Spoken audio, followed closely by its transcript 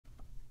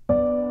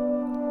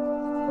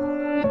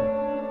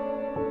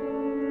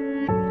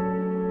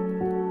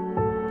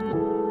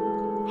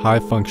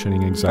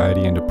high-functioning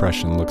anxiety and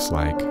depression looks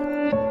like.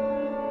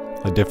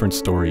 A different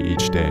story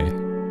each day.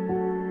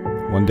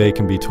 One day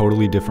can be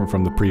totally different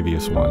from the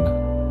previous one.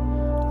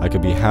 I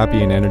could be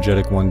happy and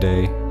energetic one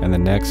day, and the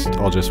next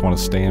I'll just want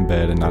to stay in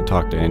bed and not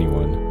talk to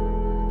anyone.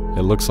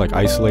 It looks like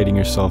isolating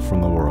yourself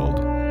from the world.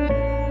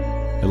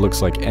 It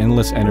looks like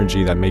endless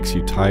energy that makes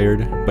you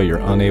tired, but you're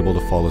unable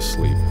to fall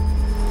asleep.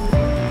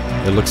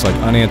 It looks like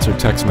unanswered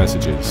text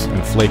messages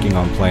and flaking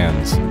on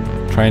plans,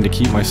 trying to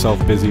keep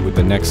myself busy with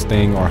the next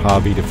thing or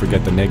hobby to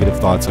forget the negative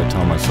thoughts I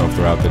tell myself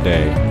throughout the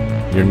day.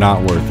 You're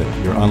not worth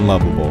it, you're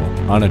unlovable,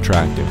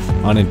 unattractive,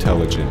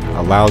 unintelligent,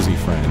 a lousy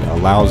friend, a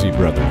lousy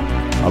brother,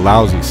 a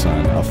lousy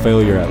son, a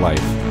failure at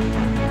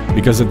life.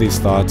 Because of these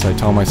thoughts, I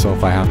tell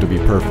myself I have to be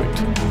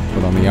perfect,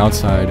 but on the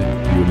outside,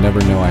 you would never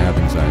know I have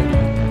anxiety.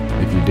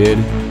 If you did,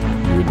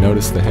 you would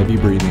notice the heavy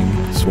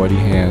breathing, sweaty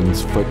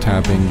hands, foot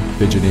tapping,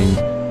 fidgeting,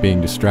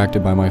 being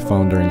distracted by my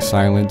phone during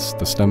silence,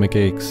 the stomach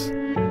aches.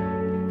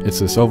 It's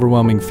this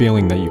overwhelming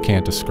feeling that you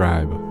can't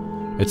describe.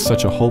 It's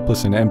such a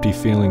hopeless and empty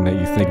feeling that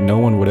you think no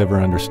one would ever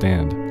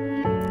understand.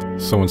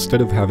 So instead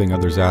of having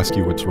others ask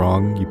you what's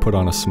wrong, you put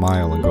on a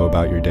smile and go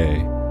about your day.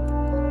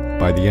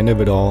 By the end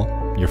of it all,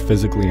 you're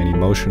physically and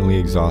emotionally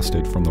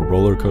exhausted from the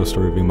roller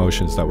coaster of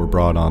emotions that were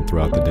brought on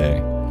throughout the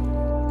day.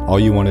 All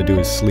you want to do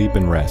is sleep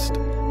and rest,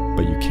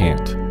 but you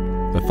can't.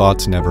 The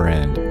thoughts never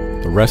end.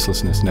 The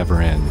restlessness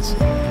never ends.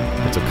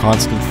 It's a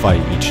constant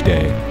fight each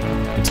day.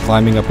 It's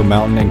climbing up a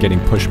mountain and getting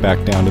pushed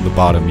back down to the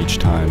bottom each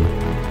time.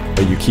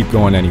 But you keep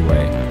going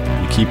anyway.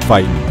 You keep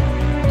fighting.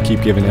 You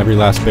keep giving every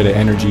last bit of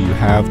energy you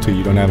have till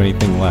you don't have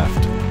anything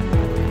left.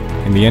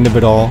 In the end of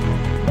it all,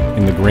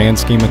 in the grand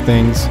scheme of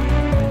things,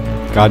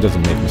 God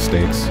doesn't make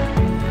mistakes.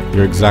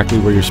 You're exactly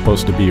where you're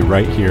supposed to be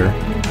right here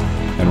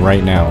and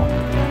right now.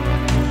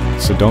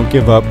 So don't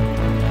give up.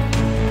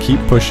 Keep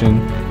pushing.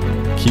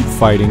 Keep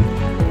fighting.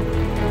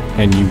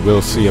 And you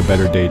will see a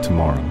better day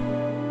tomorrow.